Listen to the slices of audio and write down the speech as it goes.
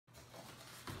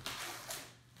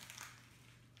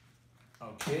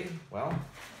Okay, well,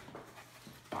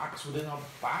 box within a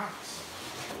box.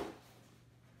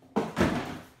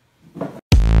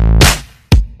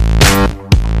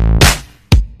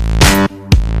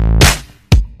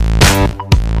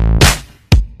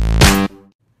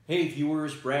 Hey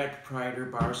viewers, Brad, proprietor,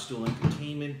 Barstool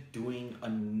Entertainment, doing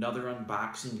another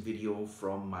unboxing video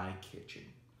from my kitchen.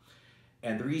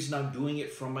 And the reason I'm doing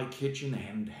it from my kitchen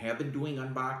and have been doing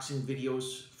unboxing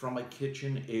videos from my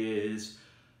kitchen is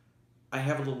I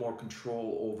have a little more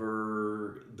control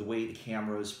over the way the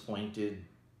camera is pointed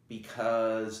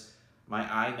because my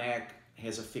iMac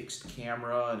has a fixed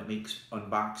camera and it makes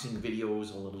unboxing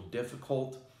videos a little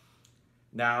difficult.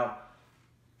 Now,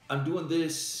 I'm doing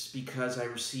this because I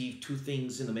received two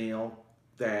things in the mail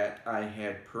that I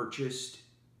had purchased,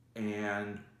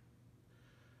 and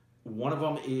one of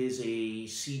them is a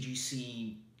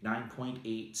CGC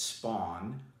 9.8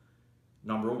 Spawn,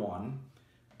 number one.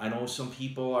 I know some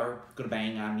people are going to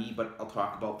bang on me, but I'll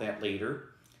talk about that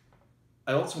later.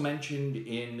 I also mentioned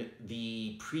in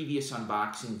the previous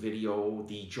unboxing video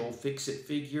the Joe Fixit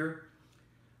figure,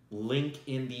 link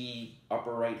in the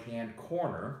upper right hand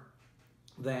corner,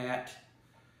 that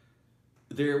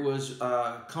there was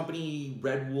a company,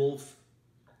 Red Wolf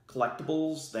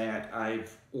Collectibles, that I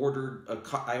ordered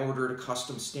a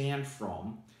custom stand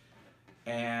from,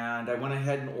 and I went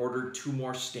ahead and ordered two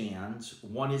more stands.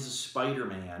 One is a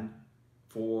Spider-Man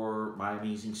for my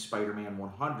Amazing Spider-Man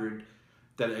 100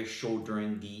 that I showed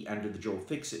during the end of the Joe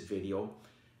Fixit video,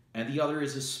 and the other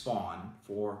is a Spawn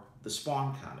for the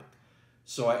Spawn comic.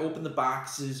 So I opened the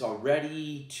boxes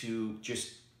already to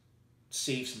just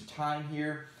save some time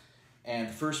here, and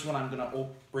the first one I'm going to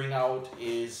bring out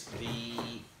is the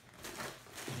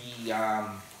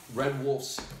Red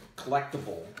Wolf's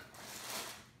collectible.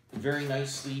 Very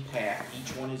nicely packed.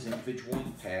 Each one is individually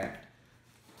packed.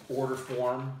 Order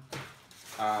form,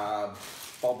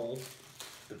 bubble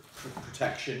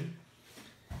protection,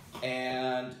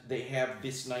 and they have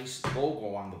this nice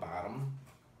logo on the bottom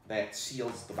that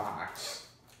seals the box.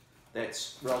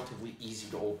 That's relatively easy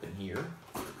to open here.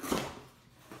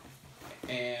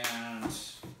 And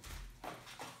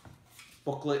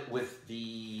booklet with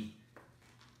the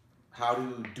how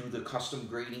to do the custom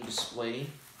grading display,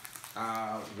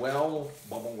 well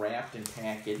bubble wrapped and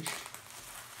packaged.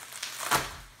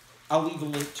 I'll leave a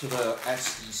link to the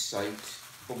SD site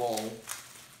below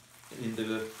in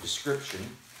the description.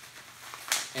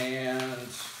 And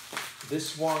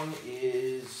this one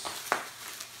is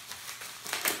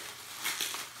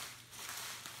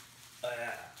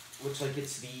looks like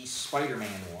it's the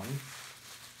Spider-Man one.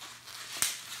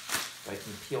 If I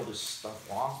can peel this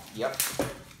stuff off. Yep.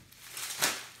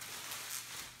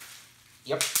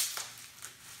 Yep.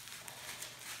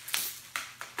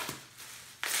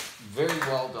 Very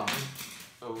well done.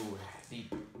 Oh, the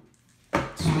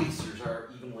spacers are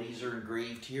even laser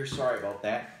engraved here. Sorry about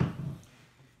that.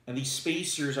 And these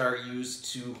spacers are used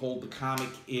to hold the comic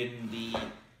in the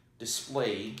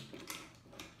display,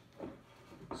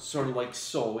 sort of like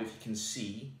so, if you can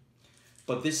see.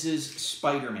 But this is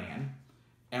Spider-Man,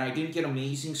 and I didn't get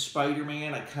Amazing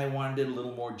Spider-Man. I kind of wanted it a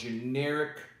little more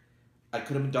generic. I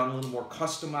could have done a little more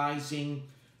customizing,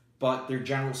 but their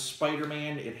general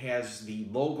Spider-Man, it has the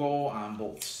logo on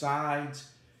both sides.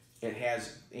 It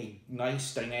has a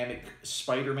nice dynamic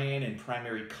Spider-Man in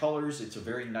primary colors. It's a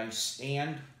very nice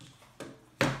stand.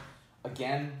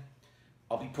 Again,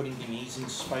 I'll be putting the Amazing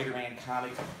Spider-Man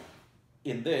comic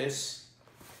in this.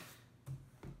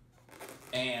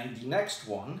 And the next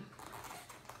one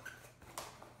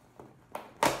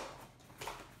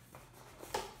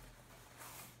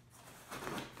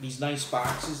these nice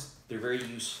boxes, they're very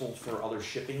useful for other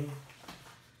shipping.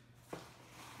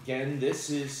 Again, this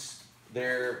is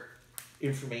their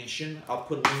information. I'll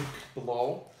put a link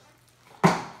below.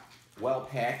 Well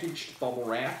packaged, bubble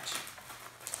wrapped.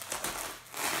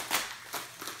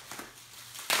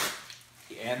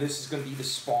 And this is going to be the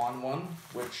Spawn one,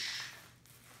 which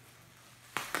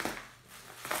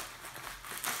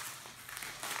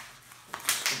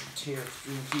tear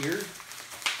through here.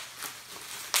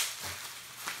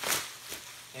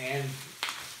 And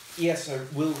yes, I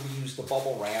will use the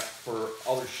bubble wrap for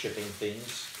other shipping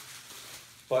things,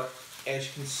 but as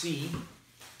you can see,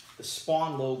 the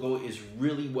Spawn logo is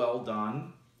really well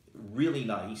done, really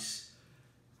nice,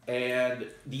 and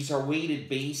these are weighted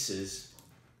bases.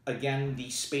 Again,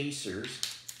 these spacers,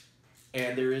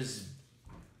 and there is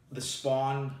the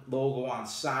Spawn logo on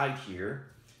side here.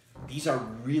 These are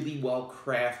really well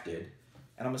crafted,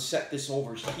 and I'm going to set this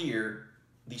over here.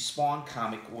 The Spawn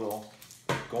comic will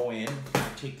go in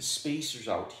and take the spacers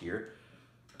out here.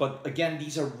 But again,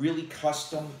 these are really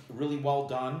custom, really well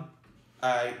done.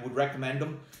 I would recommend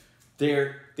them.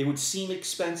 They would seem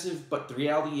expensive, but the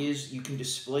reality is you can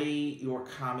display your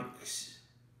comics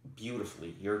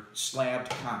beautifully, your slabbed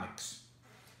comics.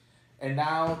 And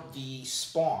now the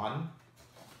Spawn.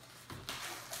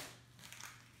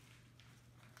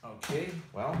 Okay,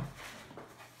 well,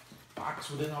 box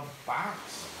within a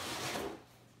box.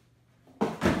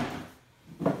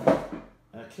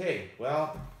 Okay,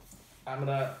 well, I'm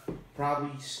gonna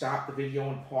probably stop the video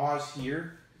and pause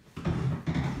here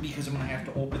because I'm gonna have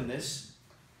to open this.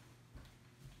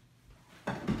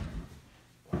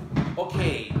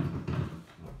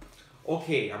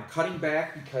 Okay, I'm cutting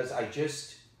back because I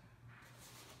just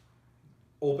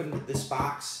opened this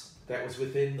box that was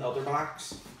within the other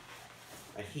box.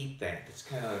 I hate that. It's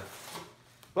kind of,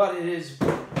 but it is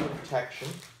protection.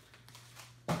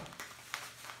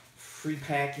 Free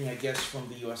packing, I guess, from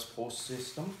the U.S. Post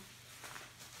System.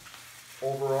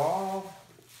 Overall,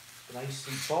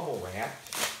 nicely bubble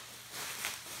wrapped.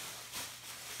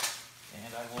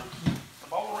 And I will keep the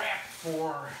bubble wrap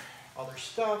for other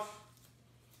stuff.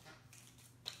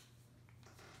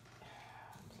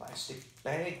 Plastic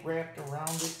bag wrapped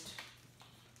around it,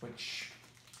 which,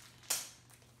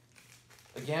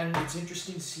 again, it's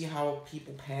interesting to see how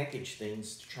people package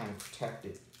things to try and protect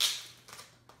it.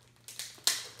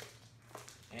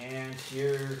 And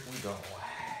here we go.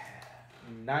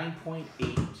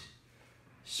 9.8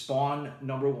 Spawn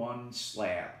 #1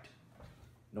 slabbed.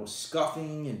 No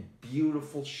scuffing and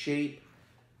beautiful shape.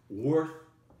 Worth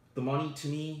the money to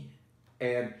me.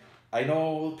 And I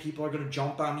know people are going to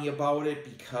jump on me about it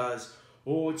because,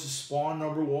 oh, it's a Spawn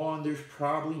 #1. There's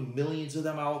probably millions of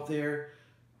them out there.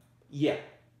 Yeah,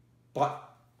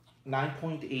 but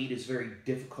 9.8 is a very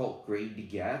difficult grade to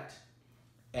get.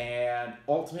 And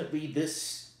ultimately,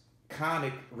 this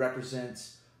comic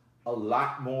represents a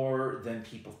lot more than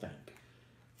people think.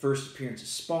 First appearance of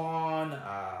Spawn,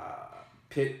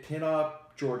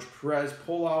 pin-up, George Perez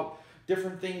pullout,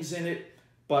 different things in it.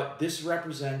 But this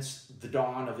represents the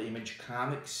dawn of Image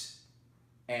Comics.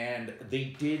 And they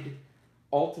did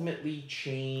ultimately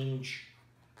change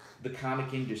the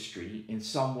comic industry in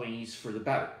some ways for the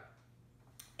better.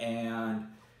 And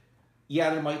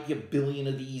yeah, there might be a billion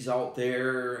of these out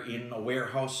there in a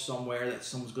warehouse somewhere that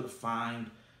someone's going to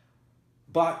find.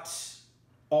 But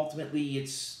ultimately,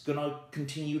 it's going to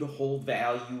continue to hold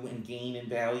value and gain in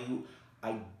value.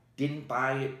 I didn't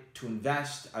buy it to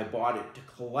invest. I bought it to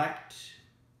collect.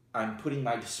 I'm putting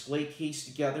my display case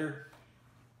together.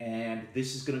 And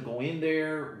this is going to go in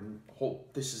there.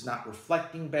 Hope this is not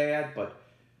reflecting bad, but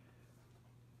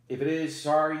if it is,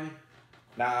 sorry.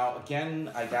 Now, again,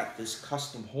 I got this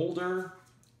custom holder,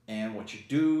 and what you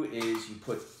do is you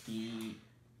put the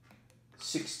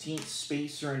 16th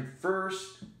spacer in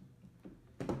first,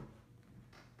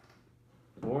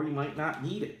 or you might not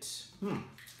need it. You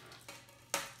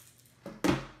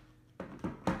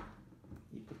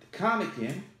put the comic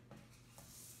in,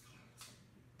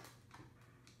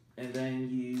 and then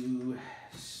you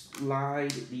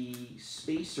slide the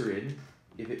spacer in,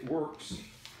 if it works.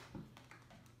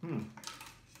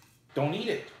 Don't need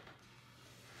it.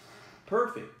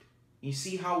 Perfect. You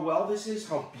see how well this is?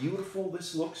 How beautiful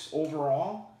this looks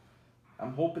overall?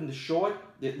 I'm hoping to show it.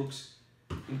 It looks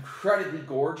incredibly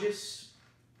gorgeous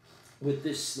with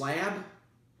this slab.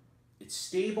 It's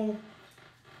stable.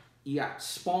 You got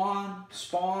Spawn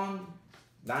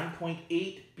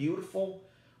 9.8, beautiful.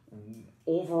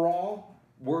 Overall,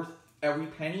 worth every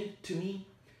penny to me.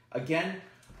 Again,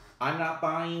 I'm not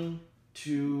buying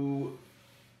to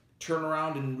turn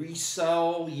around and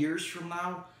resell years from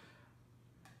now.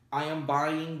 I am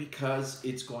buying because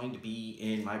it's going to be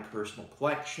in my personal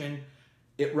collection.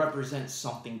 It represents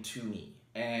something to me.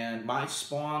 And my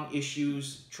Spawn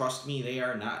issues, trust me, they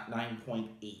are not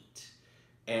 9.8.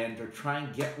 And to try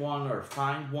and get one or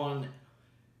find one,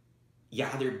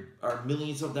 yeah, there are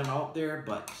millions of them out there,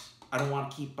 but I don't want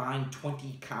to keep buying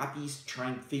 20 copies to try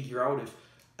and figure out if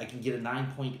I can get a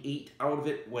 9.8 out of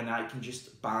it when I can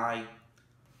just buy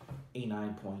a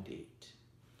 9.8.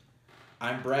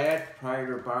 I'm Brad,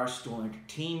 proprietor of Barstool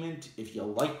Entertainment. If you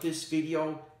like this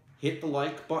video, hit the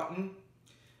like button.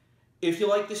 If you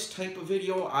like this type of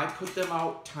video, I put them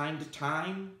out time to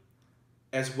time,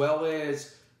 as well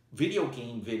as video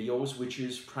game videos, which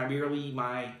is primarily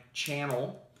my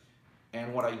channel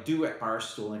and what I do at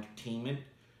Barstool Entertainment.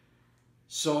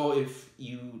 So if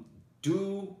you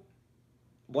do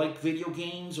like video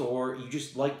games, or you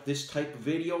just like this type of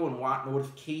video and want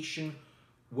notification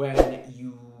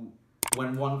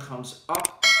when one comes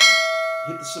up,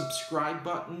 hit the subscribe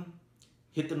button,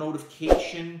 hit the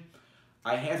notification.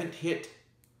 I haven't hit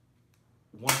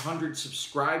 100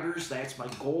 subscribers. That's my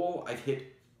goal. I've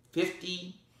hit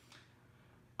 50.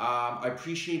 I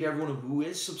appreciate everyone who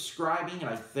is subscribing, and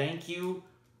I thank you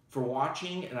for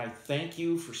watching, and I thank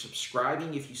you for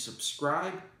subscribing if you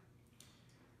subscribe.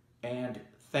 And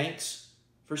thanks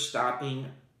for stopping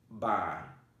by.